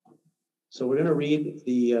So we're going to read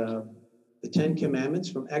the Ten Commandments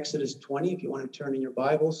from Exodus 20, if you want to turn in your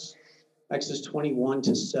Bibles, Exodus 21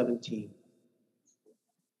 to 17.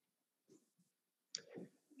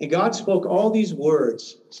 And God spoke all these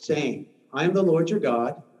words, saying, I am the Lord your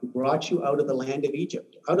God, who brought you out of the land of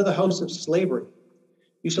Egypt, out of the house of slavery.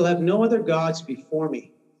 You shall have no other gods before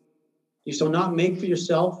me. You shall not make for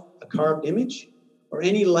yourself a carved image, or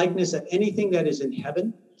any likeness of anything that is in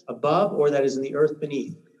heaven above, or that is in the earth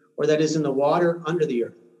beneath, or that is in the water under the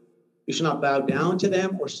earth. You shall not bow down to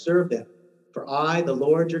them or serve them. For I, the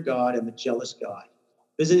Lord your God, am a jealous God,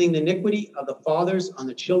 visiting the iniquity of the fathers on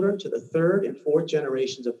the children to the third and fourth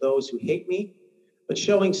generations of those who hate me, but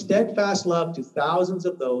showing steadfast love to thousands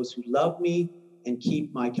of those who love me and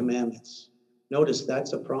keep my commandments. Notice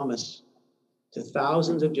that's a promise to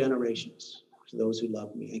thousands of generations, to those who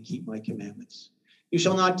love me and keep my commandments. You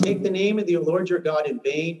shall not take the name of the Lord your God in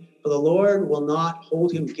vain, for the Lord will not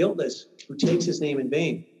hold him guiltless who takes his name in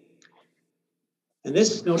vain. And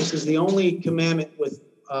this, notice, is the only commandment with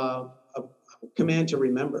a command to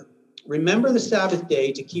remember. Remember the Sabbath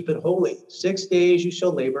day to keep it holy. 6 days you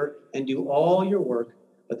shall labor and do all your work,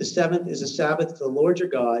 but the seventh is a Sabbath to the Lord your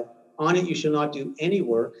God. On it you shall not do any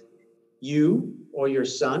work, you or your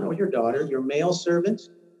son or your daughter, your male servant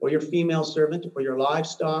or your female servant, or your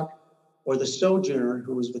livestock, or the sojourner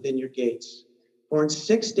who is within your gates. For in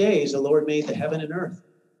 6 days the Lord made the heaven and earth,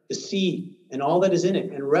 the sea, and all that is in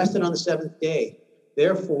it, and rested on the seventh day.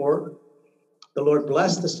 Therefore, the Lord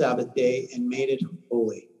blessed the Sabbath day and made it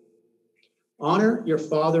holy. Honor your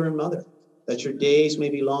father and mother, that your days may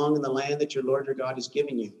be long in the land that your Lord your God is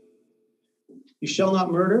giving you. You shall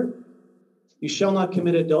not murder. You shall not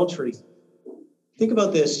commit adultery. Think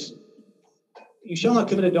about this. You shall not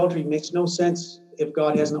commit adultery makes no sense if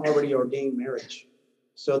God hasn't already ordained marriage.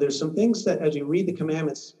 So there's some things that as you read the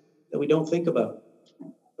commandments that we don't think about.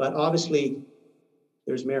 But obviously,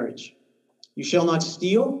 there's marriage. You shall not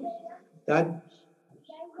steal. That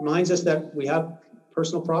reminds us that we have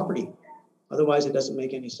personal property. Otherwise, it doesn't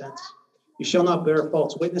make any sense. You shall not bear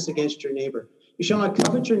false witness against your neighbor. You shall not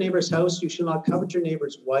covet your neighbor's house. You shall not covet your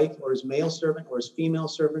neighbor's wife or his male servant or his female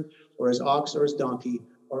servant or his ox or his donkey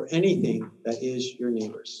or anything that is your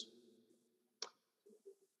neighbor's.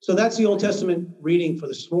 So that's the Old Testament reading for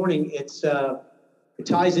this morning. It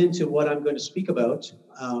ties into what I'm going to speak about,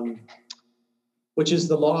 which is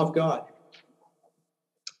the law of God.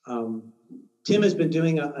 Tim has been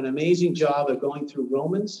doing an amazing job of going through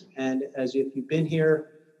Romans, and as if you've been here,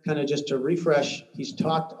 kind of just to refresh, he's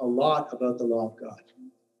talked a lot about the law of God.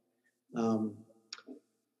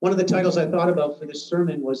 One of the titles I thought about for this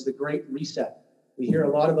sermon was The Great Reset. We hear a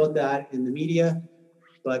lot about that in the media,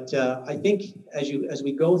 but I think as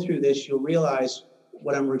we go through this, you'll realize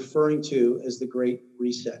what I'm referring to as the Great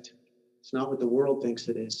Reset. It's not what the world thinks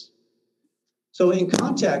it is. So in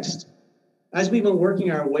context, as we've been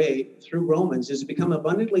working our way through Romans, it's become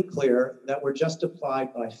abundantly clear that we're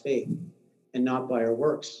justified by faith and not by our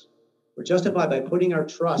works. We're justified by putting our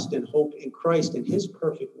trust and hope in Christ and his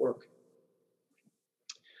perfect work.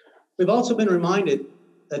 We've also been reminded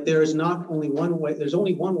that there's only one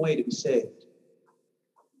way to be saved.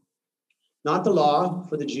 Not the law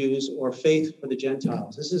for the Jews or faith for the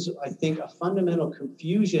Gentiles. This is, I think, a fundamental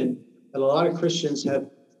confusion that a lot of Christians have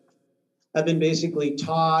been basically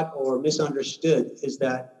taught or misunderstood, is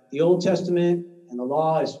that the Old Testament and the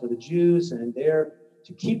law is for the Jews and they're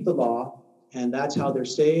to keep the law, and that's how they're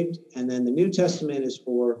saved. And then the New Testament is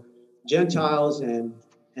for Gentiles and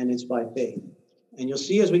it's by faith. And you'll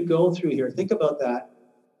see as we go through here, think about that.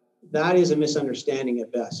 That is a misunderstanding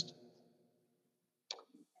at best.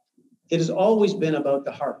 It has always been about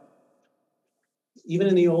the heart. Even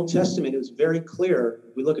in the Old Testament, it was very clear.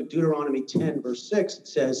 If we look at Deuteronomy 10, verse 6, it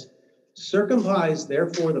says, circumcise,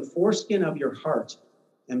 therefore, the foreskin of your heart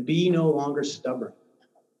and be no longer stubborn.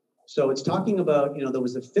 So it's talking about, there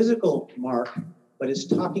was a physical mark, but it's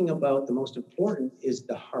talking about the most important is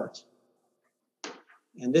the heart.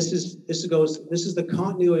 And this is the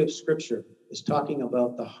continuity of Scripture, is talking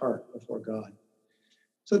about the heart before God.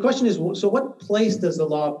 So the question is, so what place does the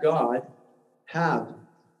law of God have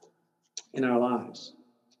in our lives?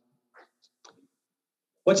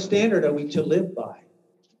 What standard are we to live by?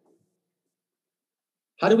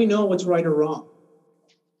 How do we know what's right or wrong?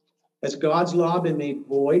 Has God's law been made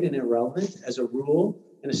void and irrelevant as a rule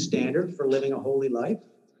and a standard for living a holy life?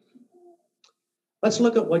 Let's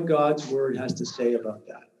look at what God's word has to say about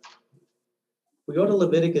that. We go to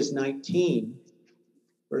Leviticus 19,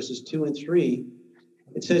 verses 2 and 3.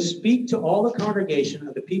 It says, speak to all the congregation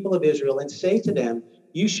of the people of Israel and say to them,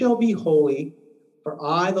 you shall be holy, for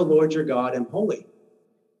I, the Lord your God, am holy.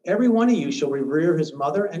 Every one of you shall revere his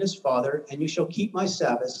mother and his father, and you shall keep my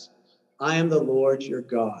Sabbaths. I am the Lord your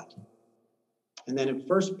God. And then in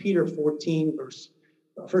 1 Peter 1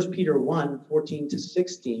 14 to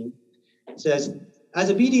 16, it says, as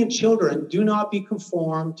obedient children, do not be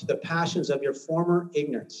conformed to the passions of your former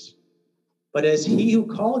ignorance. But as he who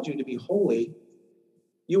called you to be holy,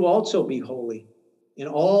 you also be holy in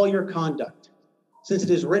all your conduct. Since it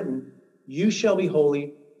is written, you shall be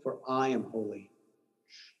holy, for I am holy.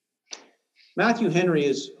 Matthew Henry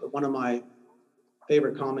is one of my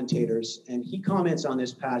favorite commentators, and he comments on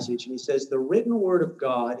this passage, and he says, the written word of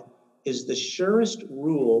God is the surest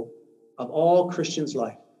rule of all Christians'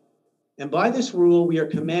 life. And by this rule, we are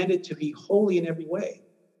commanded to be holy in every way.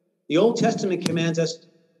 The Old Testament commands are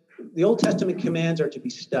to be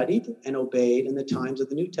studied and obeyed in the times of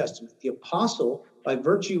the New Testament. The apostle, by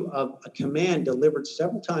virtue of a command delivered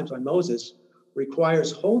several times by Moses,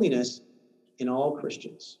 requires holiness in all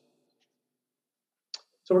Christians.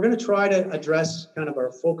 So we're going to try to address kind of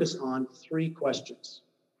our focus on three questions.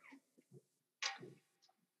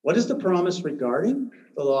 What is the promise regarding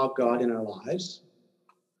the law of God in our lives?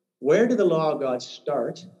 Where did the law of God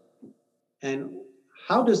start? And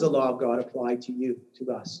how does the law of God apply to you,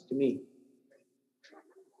 to us, to me?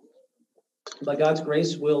 By God's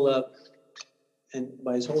grace, and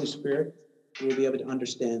by his Holy Spirit, we'll be able to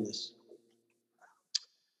understand this.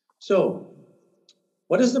 So,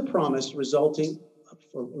 what is the promise resulting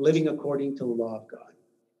for living according to the law of God?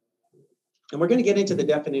 And we're going to get into the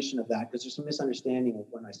definition of that because there's some misunderstanding of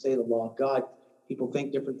when I say the law of God, people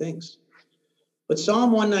think different things. But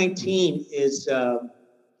Psalm 119 is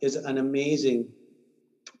an amazing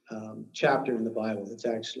chapter in the Bible. It's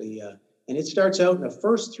actually, and it starts out in the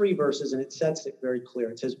first three verses and it sets it very clear.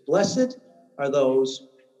 It says, blessed are those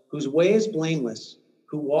whose way is blameless,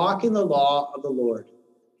 who walk in the law of the Lord.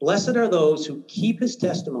 Blessed are those who keep his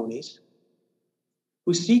testimonies,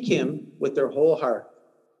 who seek him with their whole heart,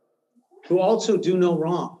 who also do no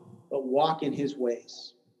wrong, but walk in his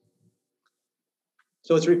ways.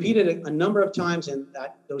 So it's repeated a number of times in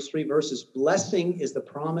those three verses. Blessing is the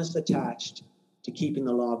promise attached to keeping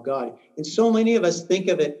the law of God. And so many of us think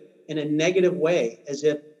of it in a negative way, as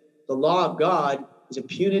if the law of God is a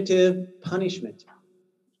punitive punishment.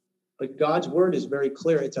 But God's word is very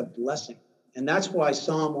clear. It's a blessing. And that's why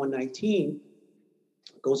Psalm 119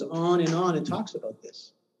 goes on and talks about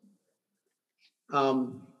this.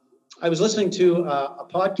 I was listening to a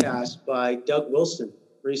podcast by Doug Wilson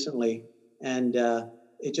recently, and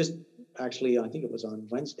it just actually, I think it was on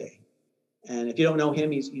Wednesday. And if you don't know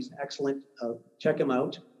him, he's excellent. Check him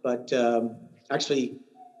out. But actually,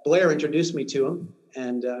 Blair introduced me to him,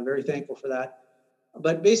 and I'm very thankful for that.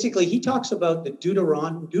 But basically, he talks about the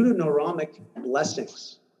Deuteronomic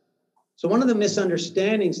blessings. So one of the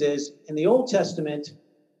misunderstandings is in the Old Testament,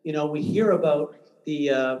 we hear about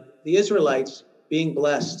the Israelites being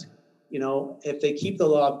blessed, if they keep the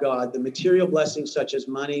law of God, the material blessings such as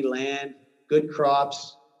money, land, good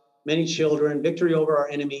crops, many children, victory over our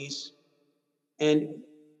enemies. And,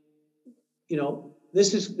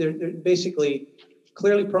 they're basically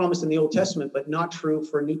clearly promised in the Old Testament, but not true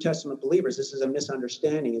for New Testament believers. This is a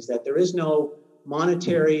misunderstanding, is that there is no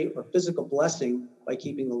monetary or physical blessing by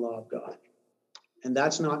keeping the law of God. And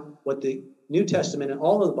that's not what the New Testament and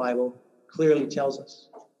all of the Bible clearly tells us.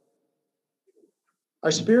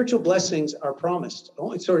 Our spiritual blessings are promised.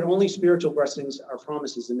 Only spiritual blessings are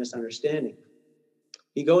promised is a misunderstanding.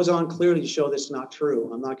 He goes on clearly to show this is not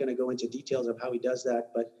true. I'm not going to go into details of how he does that,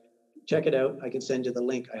 but check it out. I can send you the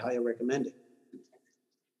link. I highly recommend it.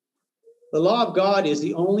 The law of God is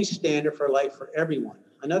the only standard for life for everyone.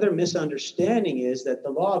 Another misunderstanding is that the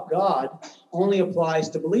law of God only applies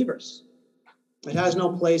to believers. It has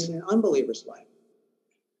no place in an unbeliever's life.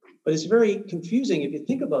 But it's very confusing if you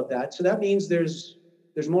think about that. So that means there's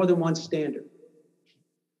more than one standard.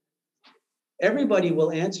 Everybody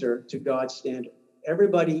will answer to God's standard.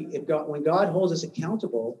 Everybody, when God holds us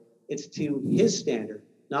accountable, it's to his standard,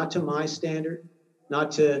 not to my standard,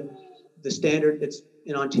 not to the standard that's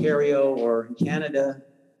in Ontario or in Canada.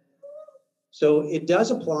 So it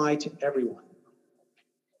does apply to everyone.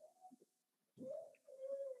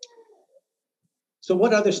 So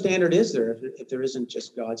what other standard is there if there isn't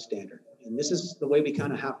just God's standard? And this is the way we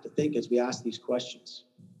kind of have to think as we ask these questions.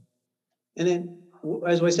 And then,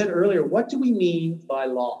 as I said earlier, what do we mean by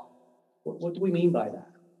law? What do we mean by that?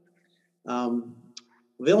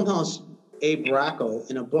 Wilhelm A. Brackel,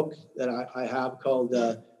 in a book that I have called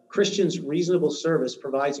Christian's Reasonable Service,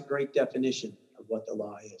 provides a great definition of what the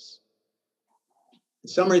law is. In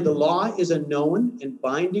summary, the law is a known and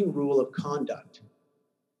binding rule of conduct.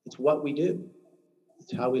 It's what we do.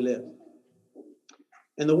 It's how we live.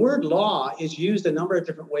 And the word law is used a number of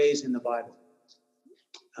different ways in the Bible.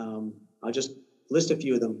 I'll just list a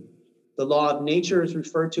few of them. The law of nature is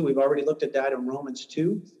referred to. We've already looked at that in Romans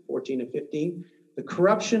 2, 14 to 15. The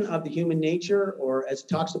corruption of the human nature, or as it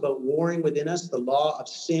talks about warring within us, the law of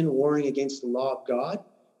sin warring against the law of God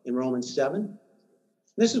in Romans 7.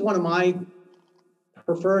 This is one of my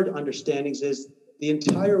preferred understandings, is the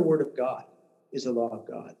entire Word of God is the law of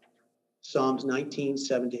God. Psalms 19,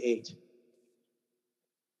 7 to 8.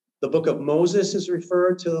 The book of Moses is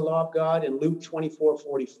referred to the law of God in Luke 24,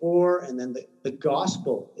 44. And then the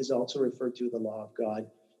gospel is also referred to the law of God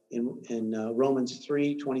in Romans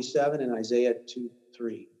 3, 27 and Isaiah 2,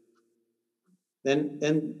 3.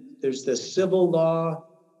 Then there's the civil law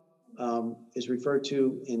is referred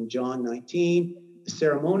to in John 19, the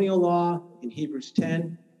ceremonial law in Hebrews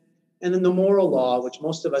 10, and then the moral law, which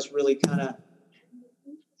most of us really kind of,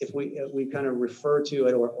 if we kind of refer to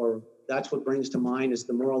it, or that's what brings to mind, is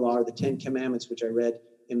the moral law, or the 10 Commandments, which I read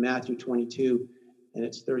in Matthew 22, and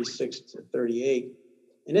it's 36 to 38.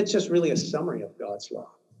 And it's just really a summary of God's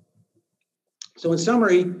law. So in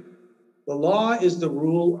summary, the law is the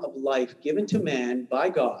rule of life given to man by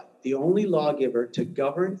God, the only lawgiver, to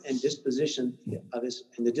govern and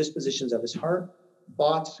the dispositions of his heart,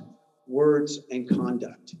 thoughts, words, and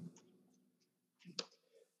conduct.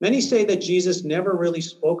 Many say that Jesus never really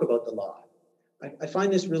spoke about the law. I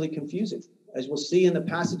find this really confusing, as we'll see in the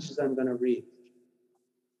passages I'm going to read.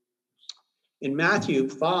 In Matthew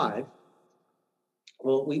 5,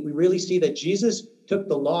 well, we really see that Jesus took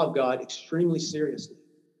the law of God extremely seriously.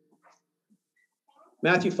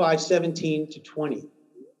 Matthew 5, 17 to 20,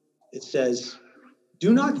 it says,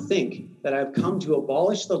 "Do not think that I have come to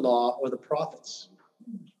abolish the law or the prophets.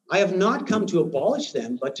 I have not come to abolish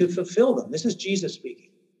them, but to fulfill them." This is Jesus speaking.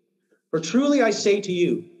 "For truly I say to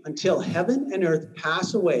you, until heaven and earth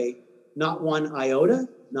pass away, not one iota,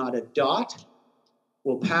 not a dot,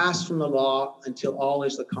 will pass from the law until all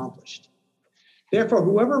is accomplished. Therefore,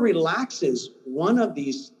 whoever relaxes one of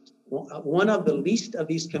the least of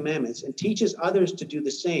these commandments and teaches others to do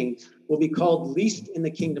the same will be called least in the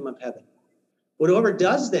kingdom of heaven. But whoever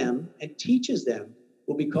does them and teaches them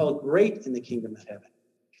will be called great in the kingdom of heaven.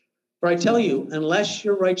 For I tell you, unless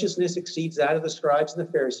your righteousness exceeds that of the scribes and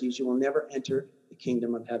the Pharisees, you will never enter the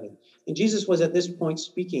kingdom of heaven." And Jesus was at this point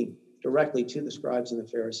speaking directly to the scribes and the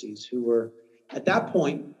Pharisees, who were at that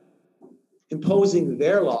point imposing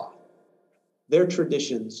their law, their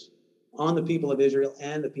traditions on the people of Israel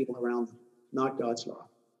and the people around them, not God's law.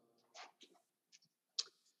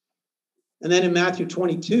 And then in Matthew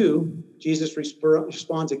 22, Jesus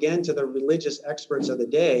responds again to the religious experts of the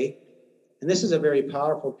day. And this is a very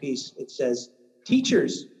powerful piece. It says,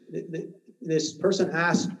 "Teachers," this person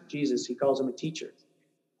asked Jesus, he calls him a teacher,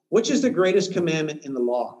 "which is the greatest commandment in the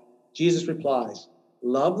law?" Jesus replies,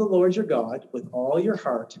 "Love the Lord your God with all your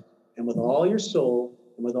heart and with all your soul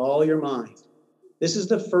and with all your mind. This is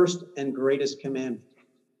the first and greatest commandment.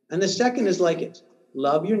 And the second is like it.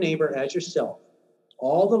 Love your neighbor as yourself.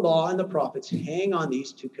 All the law and the prophets hang on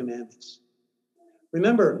these two commandments."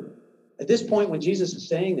 Remember, at this point when Jesus is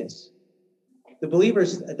saying this, the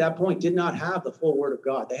believers at that point did not have the full word of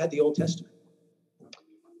God. They had the Old Testament.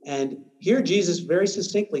 And here Jesus very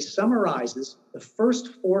succinctly summarizes the first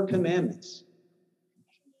four commandments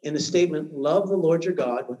in the statement, "Love the Lord your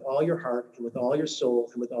God with all your heart and with all your soul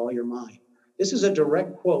and with all your mind." This is a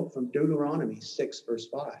direct quote from Deuteronomy 6, verse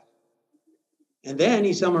 5. And then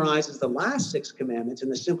he summarizes the last six commandments in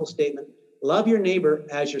the simple statement, "Love your neighbor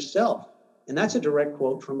as yourself." And that's a direct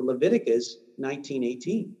quote from Leviticus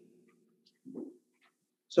 19:18.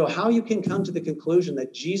 So how you can come to the conclusion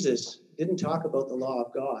that Jesus didn't talk about the law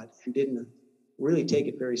of God and didn't really take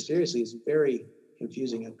it very seriously is very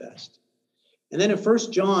confusing at best. And then in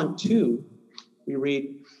 1 John 2, we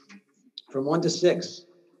read from 1 to 6,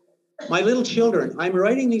 "My little children, I'm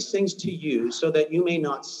writing these things to you so that you may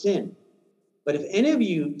not sin. But if any of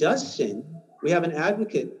you does sin, we have an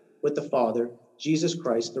advocate with the Father, Jesus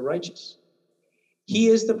Christ the righteous. He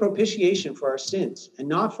is the propitiation for our sins, and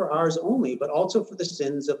not for ours only, but also for the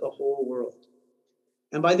sins of the whole world.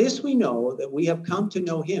 And by this we know that we have come to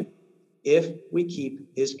know him, if we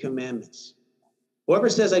keep his commandments. Whoever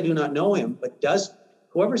says I do not know him,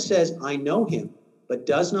 whoever says I know him, but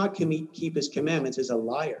does not keep his commandments is a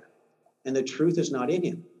liar, and the truth is not in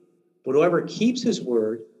him. But whoever keeps his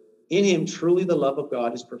word, in him truly the love of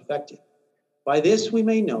God is perfected. By this we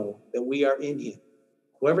may know that we are in him.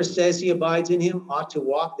 Whoever says he abides in him ought to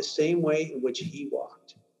walk the same way in which he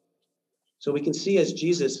walked." So we can see as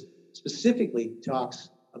Jesus specifically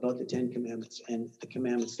talks about the 10 commandments and the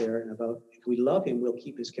commandments there, and about if we love him, we'll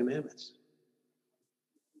keep his commandments.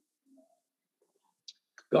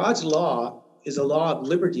 God's law is a law of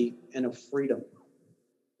liberty and of freedom.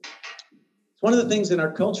 It's one of the things in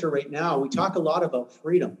our culture right now. We talk a lot about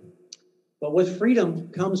freedom, but with freedom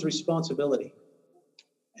comes responsibility.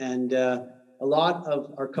 And a lot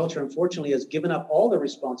of our culture, unfortunately, has given up all the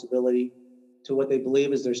responsibility to what they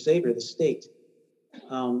believe is their savior, the state.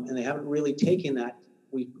 And they haven't really taken that.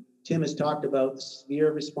 Tim has talked about the sphere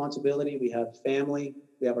of responsibility. We have family,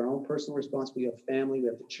 we have our own personal responsibility, we have family, we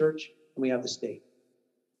have the church, and we have the state.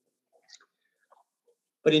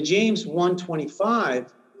 But in James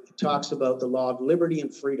 1:25, it talks about the law of liberty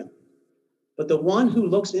and freedom. But the one who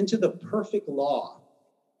looks into the perfect law,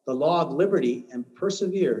 the law of liberty, and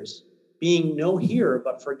perseveres, being no hearer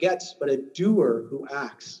but forgets, but a doer who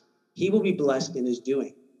acts, he will be blessed in his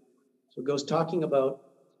doing. So it goes talking about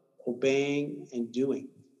obeying and doing.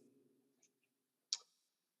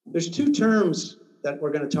 There's two terms that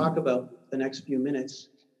we're going to talk about the next few minutes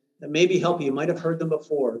that maybe help you. You might have heard them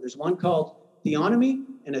before. There's one called theonomy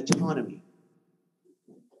and autonomy.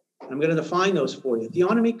 I'm going to define those for you.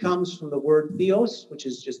 Theonomy comes from the word theos, which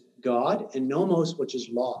is just God, and nomos, which is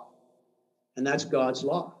law. And that's God's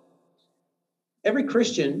law. Every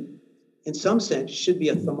Christian, in some sense, should be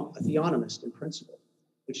a theonomist in principle,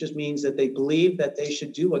 which just means that they believe that they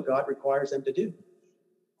should do what God requires them to do.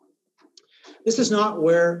 This is not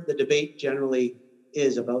where the debate generally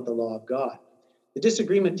is about the law of God. The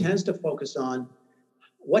disagreement tends to focus on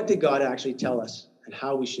what did God actually tell us and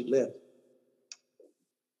how we should live.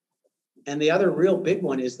 And the other real big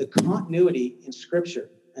one is the continuity in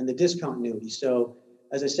Scripture and the discontinuity. So,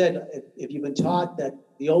 as I said, if you've been taught that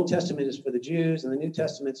the Old Testament is for the Jews and the New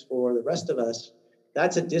Testament's for the rest of us,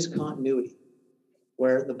 that's a discontinuity.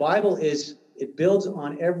 Where the Bible it builds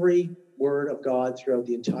on every word of God throughout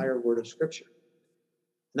the entire word of Scripture.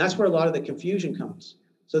 And that's where a lot of the confusion comes.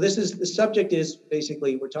 So the subject is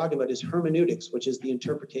basically, we're talking about is hermeneutics, which is the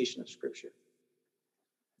interpretation of Scripture.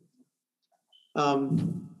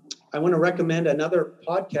 I want to recommend another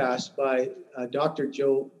podcast by Dr.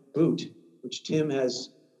 Joe Boot, which Tim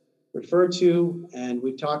has referred to, and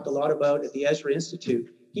we've talked a lot about at the Ezra Institute.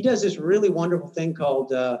 He does this really wonderful thing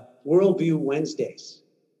called Worldview Wednesdays.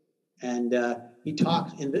 And he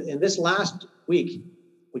talked in this last week,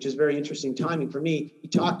 which is very interesting timing for me, he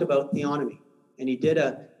talked about theonomy. And he did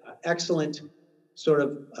an excellent sort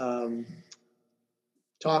of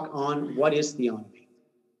talk on what is theonomy.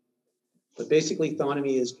 But basically,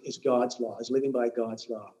 theonomy is God's law, is living by God's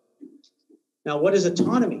law. Now, what is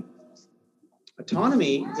autonomy?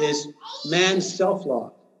 Autonomy is man's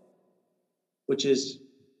self-law, which is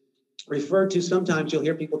referred to sometimes, you'll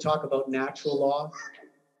hear people talk about natural law,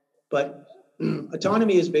 but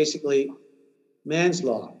autonomy is basically man's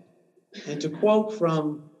law. And to quote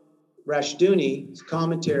from Rashduni's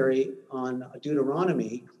commentary on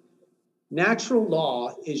Deuteronomy, natural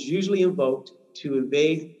law is usually invoked to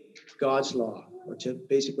evade God's law, or to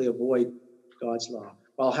basically avoid God's law,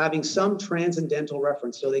 while having some transcendental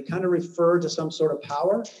reference. So they kind of refer to some sort of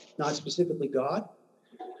power, not specifically God.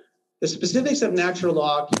 The specifics of natural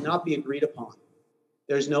law cannot be agreed upon.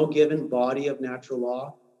 There's no given body of natural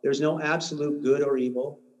law. There's no absolute good or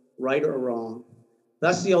evil, right or wrong.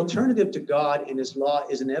 Thus, the alternative to God and his law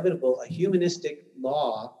is inevitable, a humanistic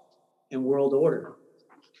law and world order.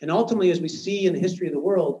 And ultimately, as we see in the history of the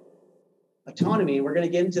world, autonomy, and we're going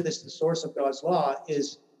to get into this, the source of God's law,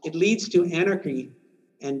 is it leads to anarchy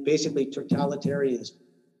and basically totalitarianism.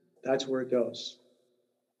 That's where it goes.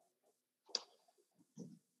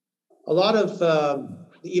 A lot of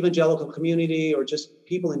the evangelical community, or just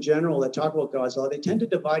people in general that talk about God's law, they tend to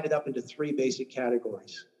divide it up into three basic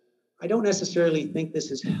categories. I don't necessarily think this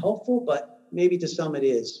is helpful, but maybe to some it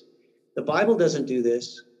is. The Bible doesn't do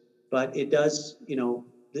this, but it does,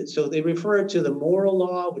 so they refer to the moral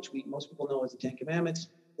law, which most people know as the Ten Commandments,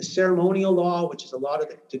 the ceremonial law, which is a lot of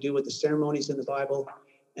it to do with the ceremonies in the Bible,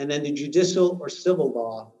 and then the judicial or civil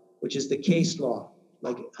law, which is the case law,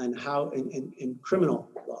 like and how in criminal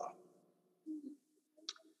law.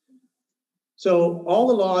 So all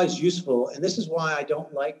the law is useful, and this is why I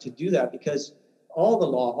don't like to do that, because all the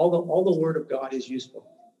law, all the word of God is useful.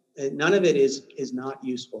 And none of it is not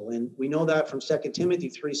useful. And we know that from 2 Timothy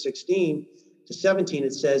 3:16 to 17,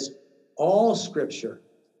 it says, all scripture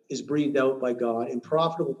is breathed out by God and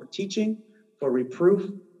profitable for teaching, for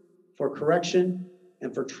reproof, for correction,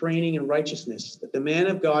 and for training in righteousness, that the man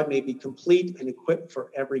of God may be complete and equipped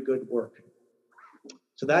for every good work.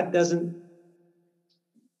 So that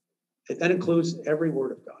includes every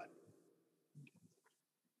word of God.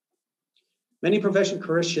 Many professing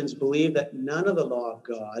Christians believe that none of the law of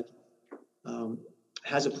God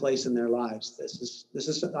has a place in their lives.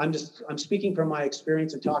 I'm speaking from my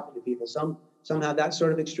experience and talking to people. Some Some have that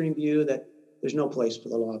sort of extreme view that there's no place for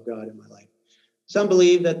the law of God in my life. Some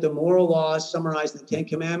believe that the moral laws summarized in the Ten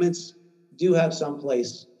Commandments do have some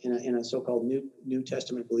place in a so-called New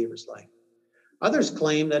Testament believer's life. Others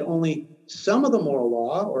claim that only some of the moral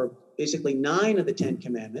law, or basically 9 of the 10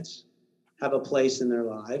 commandments, have a place in their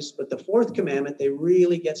lives. But the 4th commandment, they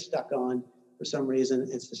really get stuck on for some reason.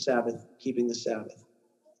 It's the Sabbath, keeping the Sabbath.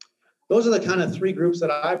 Those are the kind of 3 groups that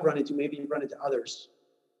I've run into. Maybe you've run into others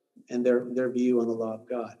and their view on the law of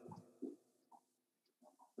God.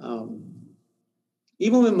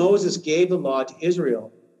 Even when Moses gave the law to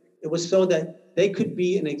Israel, it was so that they could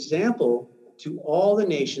be an example to all the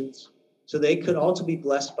nations, so they could also be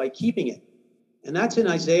blessed by keeping it. And that's in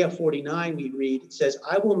Isaiah 49, we read, it says,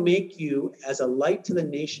 I will make you as a light to the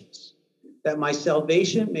nations, that my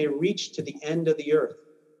salvation may reach to the end of the earth.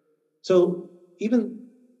 So even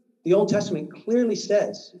the Old Testament clearly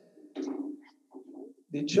says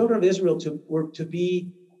the children of Israel were to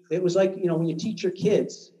be, it was like, when you teach your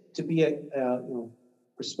kids to be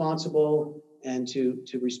responsible and to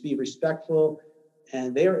be respectful,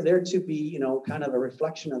 and they're to be, kind of a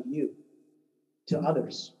reflection of you to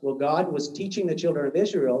others. Well, God was teaching the children of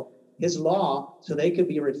Israel his law so they could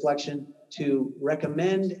be a reflection to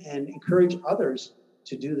recommend and encourage others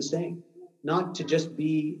to do the same, not to just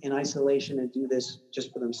be in isolation and do this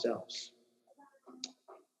just for themselves.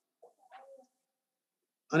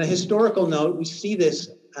 On a historical note, we see this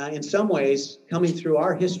in some ways coming through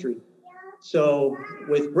our history. So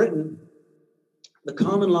with Britain, the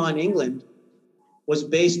common law in England was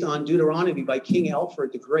based on Deuteronomy by King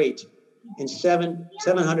Alfred the Great in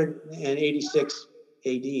 786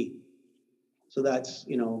 AD. So that's,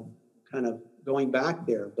 kind of going back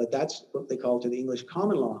there, but that's what they call to the English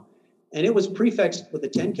common law. And it was prefixed with the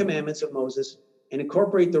 10 Commandments of Moses and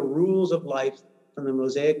incorporate the rules of life from the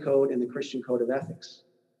Mosaic Code and the Christian Code of Ethics.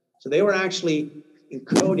 So they were actually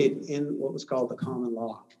encoded in what was called the common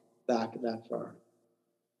law back that far.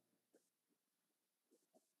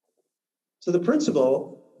 So the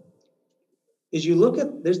principle is you look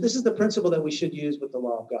at, this is the principle that we should use with the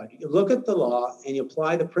law of God. You look at the law and you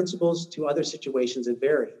apply the principles to other situations that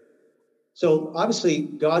vary. So obviously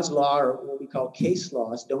God's law, or what we call case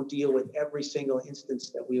laws, don't deal with every single instance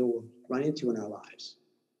that we will run into in our lives.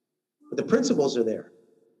 But the principles are there.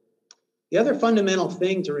 The other fundamental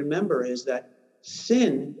thing to remember is that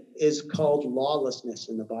sin is called lawlessness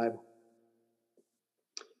in the Bible.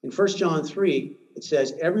 In 1 John 3, it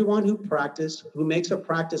says, everyone who makes a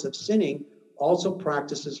practice of sinning also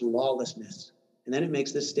practices lawlessness. And then it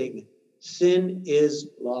makes this statement, sin is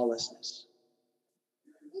lawlessness.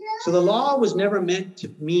 So the law was never meant to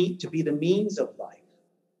be the means of life.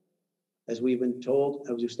 As we've been told,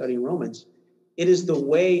 as we're studying Romans, it is the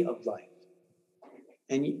way of life.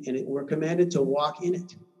 And we're commanded to walk in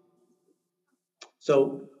it.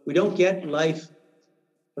 So we don't get life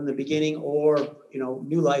from the beginning or,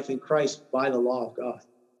 new life in Christ by the law of God.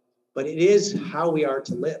 But it is how we are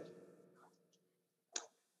to live.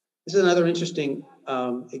 This is another interesting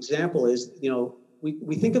example is,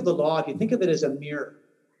 we think of the law, if you think of it as a mirror,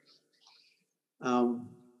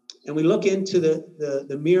 and we look into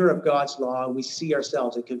the mirror of God's law and we see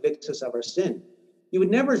ourselves, it convicts us of our sin. You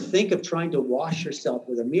would never think of trying to wash yourself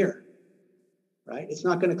with a mirror, right? It's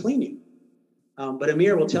not going to clean you. But a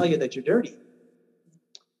mirror will tell you that you're dirty.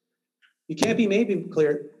 You can't be made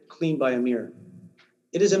clean by a mirror.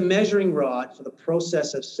 It is a measuring rod for the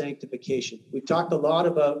process of sanctification. We've talked a lot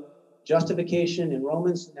about justification in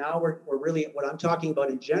Romans. Now we're really, what I'm talking about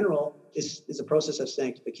in general is a process of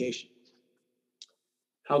sanctification.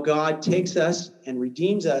 How God takes us and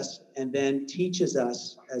redeems us and then teaches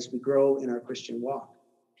us as we grow in our Christian walk.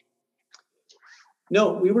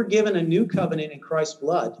 No, we were given a new covenant in Christ's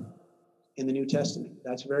blood in the New Testament.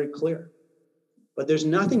 That's very clear. But there's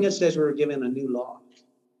nothing that says we were given a new law.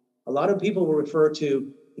 A lot of people will refer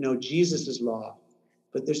to, Jesus's law,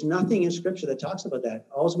 but there's nothing in Scripture that talks about that.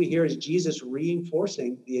 All we hear is Jesus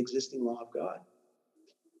reinforcing the existing law of God,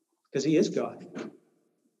 because he is God.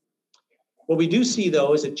 What we do see,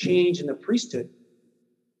 though, is a change in the priesthood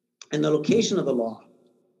and the location of the law.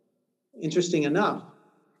 Interesting enough,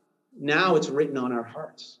 now it's written on our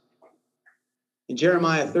hearts. In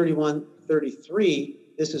Jeremiah 31:33,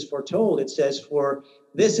 this is foretold. It says, for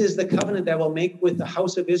this is the covenant that I will make with the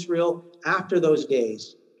house of Israel after those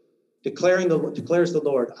days, declares the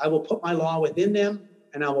Lord. I will put my law within them,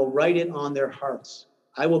 and I will write it on their hearts.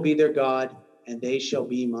 I will be their God, and they shall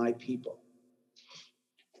be my people.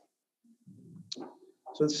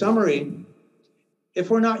 So in summary, if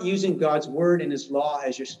we're not using God's word and his law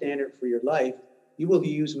as your standard for your life, you will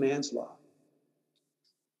use man's law.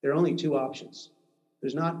 There are only 2 options.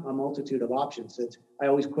 There's not a multitude of options. I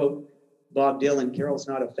always quote Bob Dylan. Carol's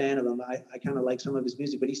not a fan of him. I kind of like some of his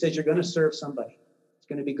music, but he says you're going to serve somebody. It's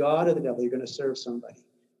going to be God or the devil. You're going to serve somebody.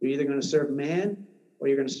 You're either going to serve man or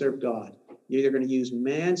you're going to serve God. You're either going to use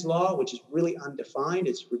man's law, which is really undefined,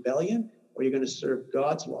 it's rebellion, or you're going to serve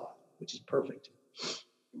God's law, which is perfect.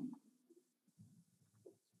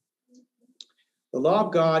 The law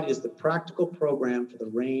of God is the practical program for the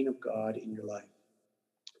reign of God in your life.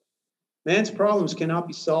 Man's problems cannot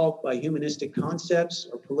be solved by humanistic concepts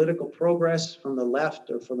or political progress from the left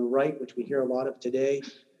or from the right, which we hear a lot of today,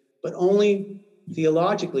 but only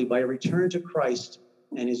theologically by a return to Christ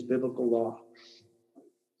and his biblical law.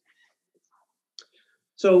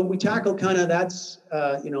 So we tackle kind of that's,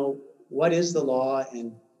 what is the law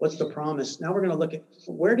and what's the promise? Now we're going to look at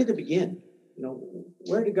where did it begin?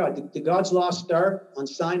 Where did God, did God's law start on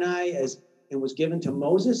Sinai and was given to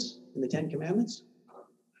Moses in the Ten Commandments?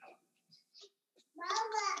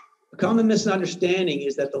 A common misunderstanding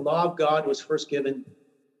is that the law of God was first given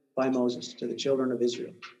by Moses to the children of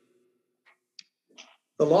Israel.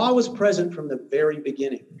 The law was present from the very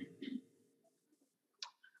beginning.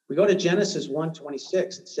 We go to Genesis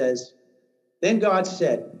 1:26. It says, "Then God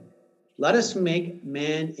said, 'Let us make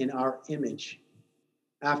man in our image,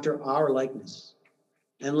 after our likeness,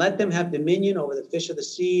 and let them have dominion over the fish of the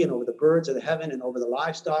sea and over the birds of the heaven and over the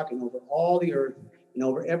livestock and over all the earth and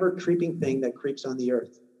over every creeping thing that creeps on the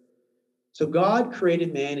earth.' So God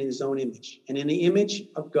created man in his own image, and in the image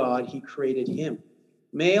of God, he created him.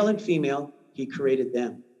 Male and female, he created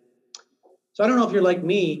them." So I don't know if you're like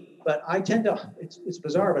me, but I tend to, it's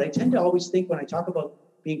bizarre, but I tend to always think when I talk about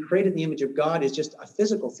being created in the image of God is just a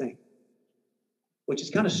physical thing, which is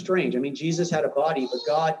kind of strange. I mean, Jesus had a body, but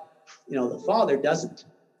God, the Father doesn't.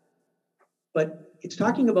 But it's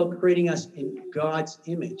talking about creating us in God's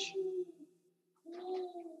image.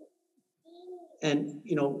 And,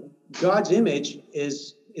 God's image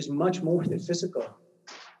is much more than physical.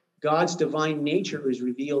 God's divine nature is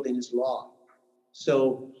revealed in his law.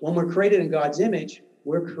 So when we're created in God's image,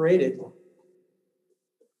 we're created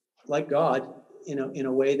like God in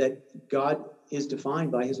a way that God is defined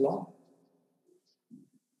by his law.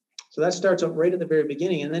 So that starts out right at the very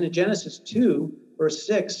beginning. And then in Genesis 2, verse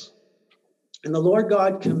 6, "And the Lord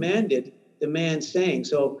God commanded the man, saying,"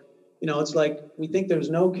 so, it's like we think there's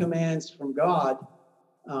no commands from God,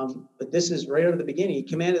 but this is right out of the beginning. He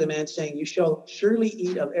commanded the man, saying, "You shall surely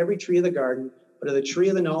eat of every tree of the garden, but of the tree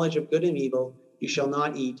of the knowledge of good and evil you shall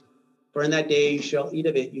not eat. For in that day you shall eat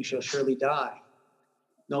of it, you shall surely die."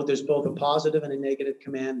 Note there's both a positive and a negative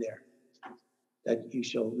command there. That you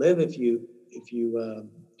shall live if you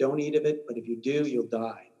don't eat of it, but if you do, you'll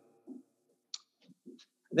die.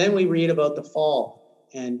 Then we read about the fall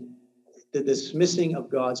and the dismissing of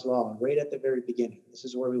God's law right at the very beginning. This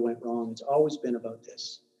is where we went wrong. It's always been about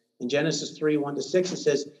this. In Genesis 3:1-6, it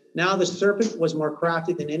says, "Now the serpent was more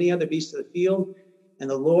crafty than any other beast of the field, and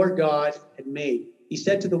the Lord God had made. He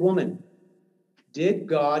said to the woman, 'Did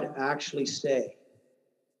God actually say,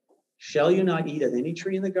 shall you not eat of any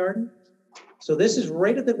tree in the garden?'" So this is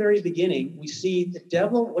right at the very beginning. We see the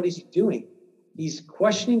devil, what is he doing? He's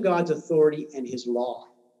questioning God's authority and his law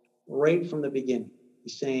right from the beginning.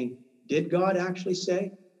 He's saying, did God actually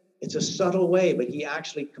say? It's a subtle way, but he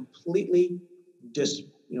actually completely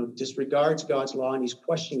disregards God's law, and he's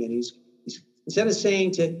questioning it. He's instead of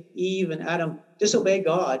saying to Eve and Adam, disobey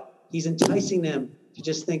God, he's enticing them to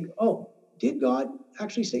just think, oh, did God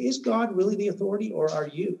actually say? Is God really the authority, or are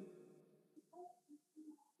you?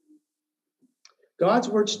 God's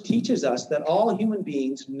word teaches us that all human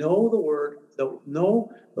beings know the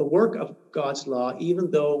work of God's law,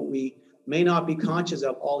 even though we may not be conscious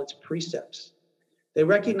of all its precepts. They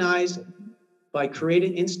recognize by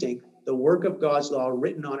created instinct the work of God's law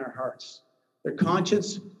written on our hearts, their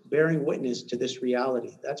conscience bearing witness to this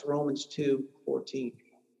reality. That's Romans 2:14.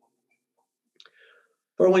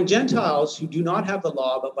 For when Gentiles who do not have the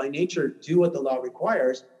law, but by nature do what the law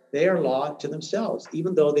requires, they are law to themselves,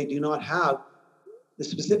 even though they do not have the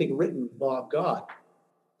specific written law of God.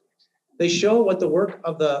 They show what the work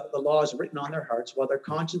of the law is written on their hearts, while their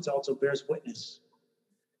conscience also bears witness.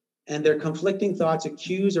 And their conflicting thoughts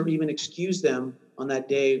accuse or even excuse them on that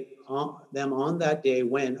day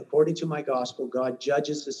when, according to my gospel, God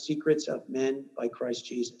judges the secrets of men by Christ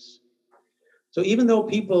Jesus. So even though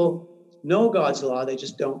people know God's law, they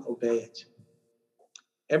just don't obey it.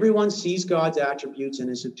 Everyone sees God's attributes and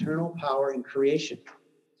his eternal power in creation,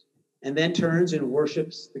 and then turns and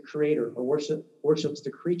worships the creator, or worships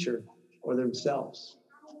the creature or themselves.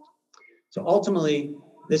 So ultimately,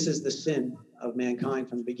 this is the sin of mankind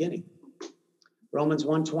from the beginning. Romans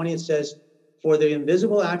 1:20, it says, For the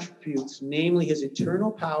invisible attributes, namely his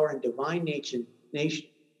eternal power and divine nature,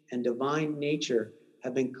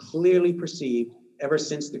 have been clearly perceived ever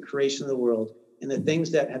since the creation of the world and the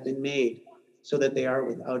things that have been made, so that they are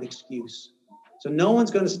without excuse. So no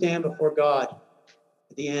one's going to stand before God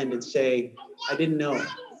at the end and say, I didn't know.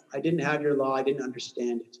 I didn't have your law. I didn't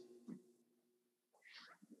understand it.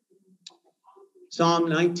 Psalm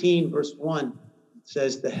 19, verse 1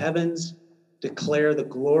 says, the heavens declare the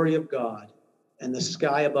glory of God, and the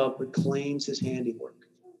sky above proclaims his handiwork.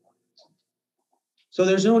 So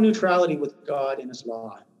there's no neutrality with God and his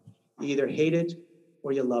law. You either hate it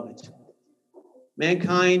or you love it.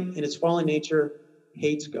 Mankind, in its fallen nature,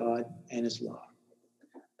 hates God and his law.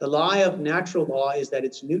 The lie of natural law is that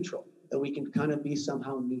it's neutral, that we can kind of be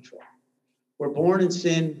somehow neutral. We're born in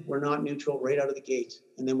sin, we're not neutral right out of the gate.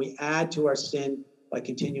 And then we add to our sin by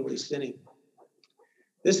continually sinning.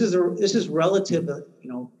 This is relative,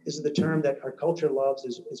 this is the term that our culture loves,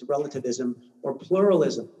 is relativism or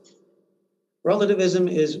pluralism. Relativism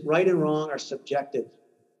is right and wrong are subjective,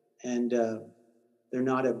 and they're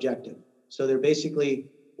not objective. So they're basically,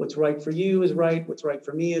 what's right for you is right, what's right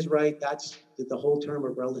for me is right. That's the whole term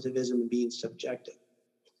of relativism and being subjective.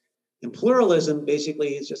 And pluralism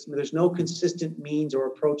basically is just, there's no consistent means or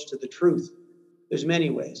approach to the truth. There's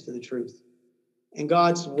many ways to the truth. And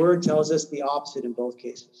God's word tells us the opposite in both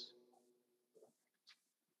cases.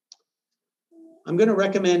 I'm going to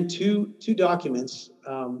recommend two documents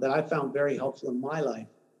that I found very helpful in my life.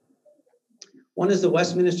 One is the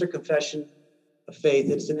Westminster Confession of Faith.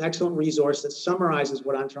 It's an excellent resource that summarizes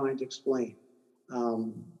what I'm trying to explain.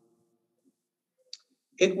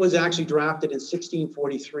 It was actually drafted in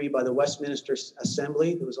 1643 by the Westminster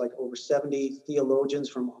Assembly. There was like over 70 theologians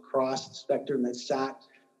from across the spectrum that sat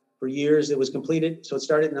for years. It was completed. So it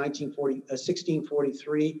started in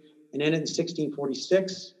 1643 and ended in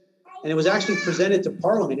 1646. And it was actually presented to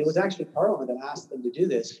Parliament. It was actually Parliament that asked them to do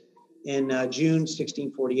this in June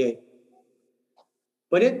 1648.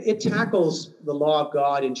 But it tackles the law of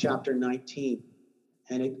God in chapter 19.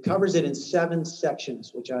 And it covers it in 7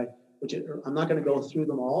 sections, which I'm not going to go through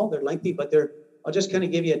them all. They're lengthy, but I'll just kind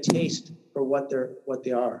of give you a taste for what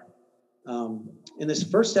they are. In this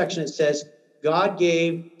first section, it says, God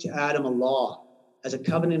gave to Adam a law as a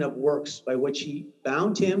covenant of works by which he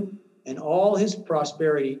bound him and all his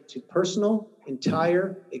prosperity to personal,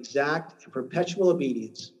 entire, exact, and perpetual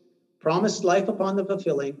obedience, promised life upon the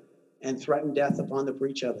fulfilling, and threatened death upon the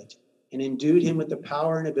breach of it, and endued him with the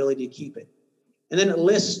power and ability to keep it. And then it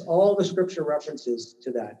lists all the scripture references to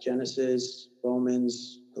that: Genesis,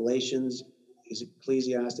 Romans, Galatians,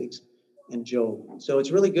 Ecclesiastes, and Job. So it's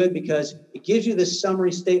really good because it gives you this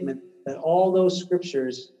summary statement that all those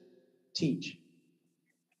scriptures teach.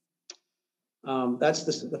 That's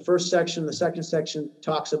the first section. The second section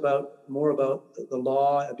talks more about the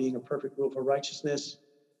law being a perfect rule for righteousness.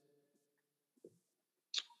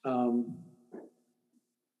 And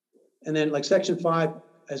then like section 5,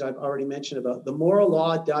 as I've already mentioned, about the moral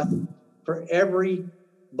law doth for every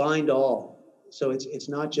bind all. So it's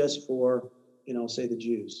not just for, say the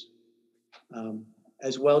Jews.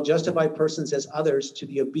 As well justify persons as others to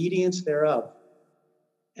the obedience thereof.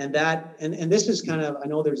 And this is kind of, I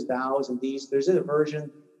know there's thous and these. There's a version,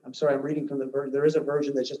 I'm sorry, I'm reading from the version. There is a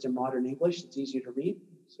version that's just in modern English. It's easier to read,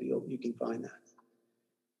 so you can find that.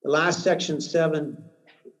 The last section 7,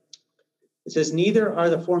 it says, neither are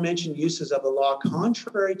the aforementioned uses of the law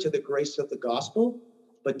contrary to the grace of the gospel,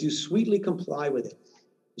 but do sweetly comply with it.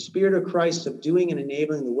 The Spirit of Christ subduing and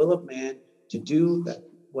enabling the will of man to do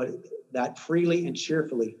that freely and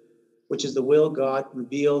cheerfully, which is the will of God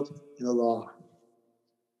revealed in the law.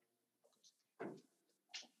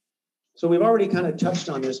 So we've already kind of touched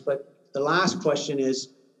on this, but the last question is,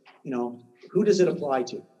 who does it apply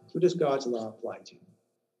to? Who does God's law apply to?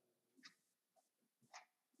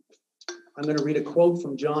 I'm going to read a quote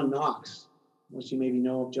from John Knox. Most of you maybe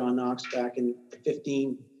know of John Knox back in the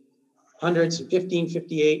 1500s,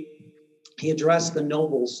 1558. He addressed the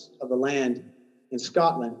nobles of the land in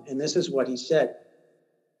Scotland, and this is what he said.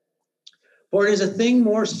 For it is a thing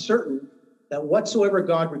more certain that whatsoever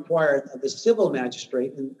God requireth of the civil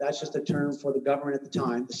magistrate, and that's just a term for the government at the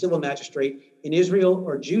time, the civil magistrate in Israel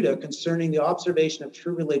or Judah concerning the observation of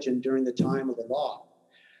true religion during the time of the law,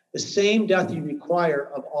 the same doth he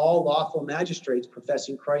require of all lawful magistrates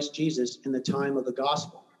professing Christ Jesus in the time of the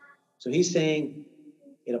gospel. So he's saying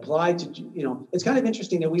it applied to, it's kind of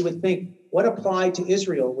interesting that we would think what applied to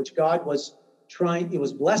Israel, which God was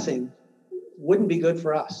blessing, wouldn't be good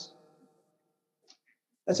for us.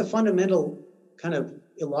 That's a fundamental kind of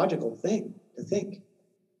illogical thing to think.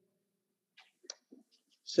 It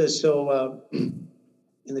says,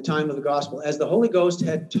 in the time of the gospel, as the Holy Ghost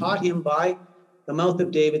had taught him by the mouth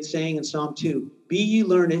of David, saying in Psalm 2, "Be ye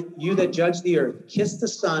learned, you that judge the earth, kiss the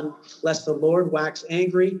Son, lest the Lord wax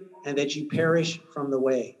angry, and that you perish from the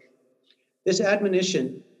way." This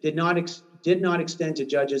admonition did not extend to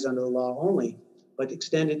judges under the law only, but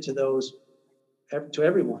extended to those, to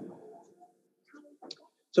everyone.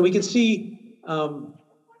 So we can see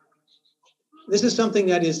this is something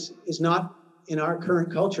that is not in our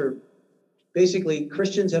current culture. Basically,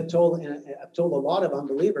 Christians have told a lot of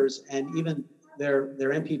unbelievers, and even their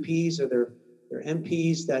MPPs or their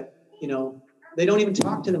MPs, that they don't even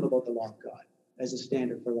talk to them about the law of God as a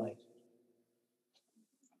standard for life.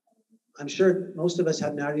 I'm sure most of us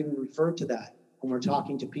have not even referred to that when we're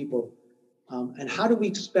talking to people. And how do we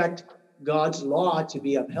expect God's law to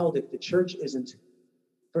be upheld if the church isn't,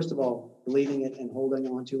 first of all, believing it and holding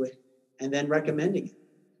on to it, and then recommending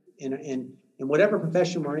it in whatever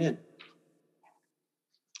profession we're in?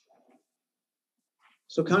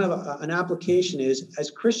 So kind of an application is,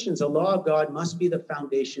 as Christians, the law of God must be the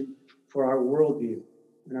foundation for our worldview.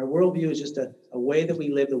 And our worldview is just a way that we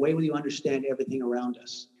live, the way we understand everything around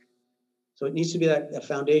us. So it needs to be that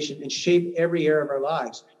foundation and shape every area of our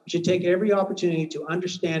lives. We should take every opportunity to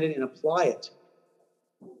understand it and apply it.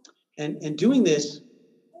 And doing this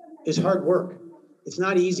is hard work. It's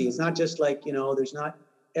not easy. It's not just like, there's not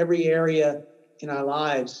every area in our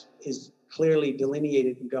lives is clearly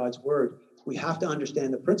delineated in God's word. We have to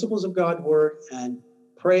understand the principles of God's word and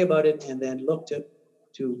pray about it, and then look to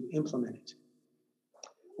implement it.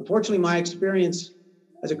 Unfortunately, my experience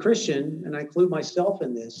as a Christian, and I include myself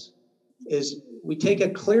in this, is we take a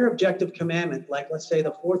clear objective commandment, like let's say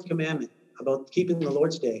the fourth commandment about keeping the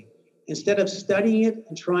Lord's Day. Instead of studying it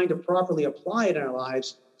and trying to properly apply it in our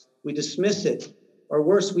lives, we dismiss it, or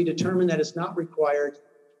worse, we determine that it's not required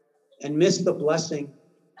and miss the blessing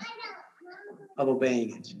of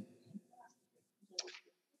obeying it.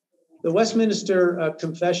 The Westminster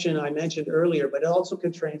Confession I mentioned earlier, but it also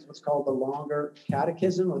contains what's called the longer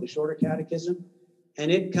catechism or the shorter catechism.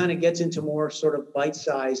 And it kind of gets into more sort of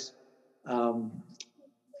bite-sized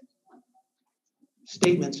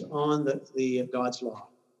statements on the God's law.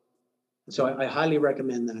 So I highly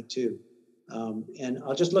recommend that too. And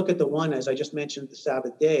I'll just look at the one, as I just mentioned, the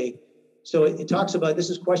Sabbath day. So it talks about, this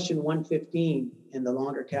is question 115 in the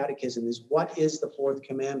longer catechism, is what is the fourth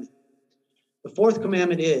commandment? The fourth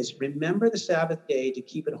commandment is, remember the Sabbath day to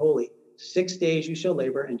keep it holy. 6 days you shall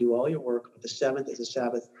labor and do all your work, but the seventh is a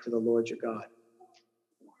Sabbath to the Lord your God.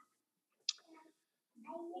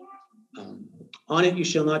 On it you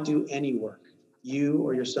shall not do any work, you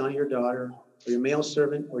or your son or your daughter, or your male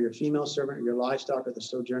servant or your female servant, or your livestock, or the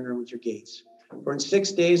sojourner with your gates. For in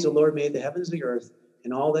 6 days the Lord made the heavens and the earth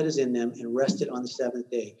and all that is in them, and rested on the seventh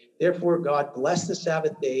day. Therefore God blessed the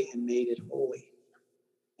Sabbath day and made it holy.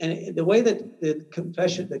 And the way that the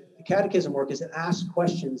catechism works is it asks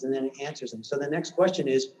questions and then it answers them. So the next question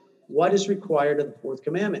is, what is required of the fourth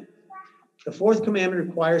commandment? The fourth commandment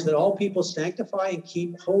requires that all people sanctify and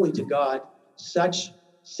keep holy to God such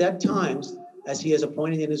set times as he has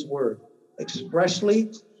appointed in his word,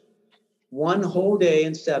 expressly one whole day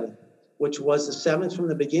in seven, which was the seventh from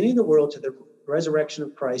the beginning of the world to the resurrection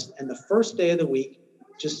of Christ, and the first day of the week,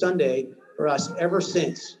 which is Sunday, for us ever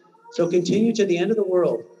since. So continue to the end of the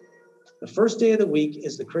world. The first day of the week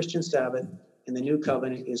is the Christian Sabbath, and the new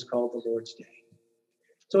covenant is called the Lord's Day.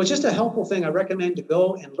 So it's just a helpful thing. I recommend to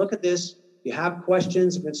go and look at this. If you have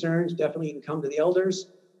questions and concerns, definitely you can come to the elders.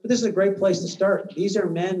 But this is a great place to start. These are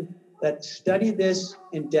men that study this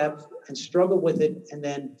in depth and struggle with it, and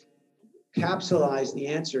then capsulize the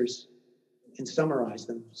answers and summarize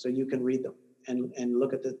them so you can read them and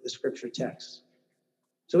look at the scripture texts.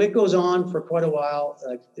 So it goes on for quite a while.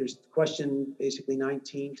 There's question basically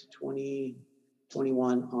 19 to 20,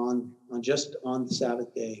 21 on the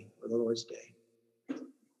Sabbath day or the Lord's Day.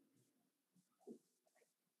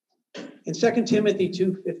 In 2 Timothy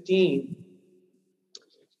 2:15,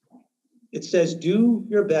 it says, do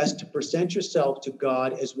your best to present yourself to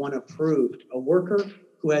God as one approved, a worker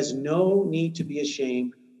who has no need to be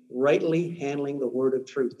ashamed, rightly handling the word of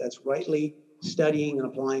truth. That's rightly studying and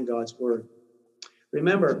applying God's word.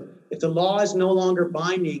 Remember, if the law is no longer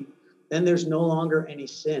binding, then there's no longer any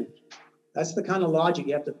sin. That's the kind of logic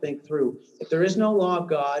you have to think through. If there is no law of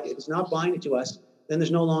God, if it's not binding to us, then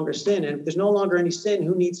there's no longer sin. And if there's no longer any sin,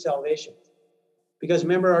 who needs salvation? Because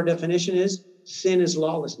remember, our definition is sin is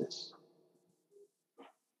lawlessness.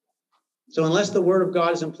 So unless the word of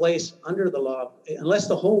God is in place under the law, unless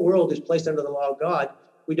the whole world is placed under the law of God,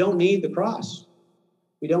 we don't need the cross.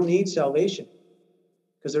 We don't need salvation,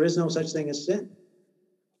 because there is no such thing as sin.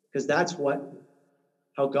 Because that's what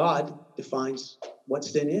how God defines what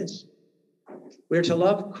sin is. We are to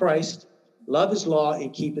love Christ, love his law,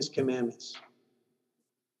 and keep his commandments.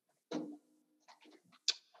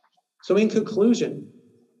 So in conclusion,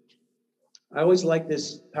 I always like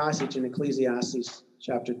this passage in Ecclesiastes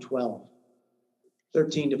chapter 12,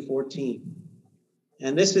 13 to 14.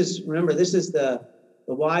 And this is, remember, this is the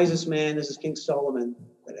wisest man, this is King Solomon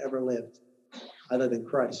that ever lived, other than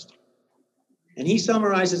Christ. And he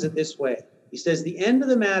summarizes it this way. He says, the end of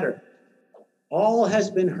the matter, all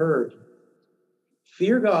has been heard.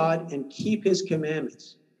 Fear God and keep his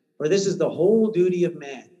commandments, for this is the whole duty of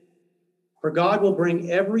man. For God will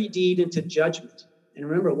bring every deed into judgment. And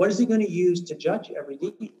remember, what is he going to use to judge every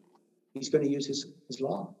deed? He's going to use his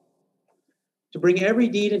law. To bring every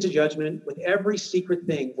deed into judgment with every secret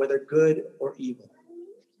thing, whether good or evil.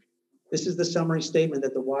 This is the summary statement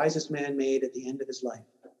that the wisest man made at the end of his life.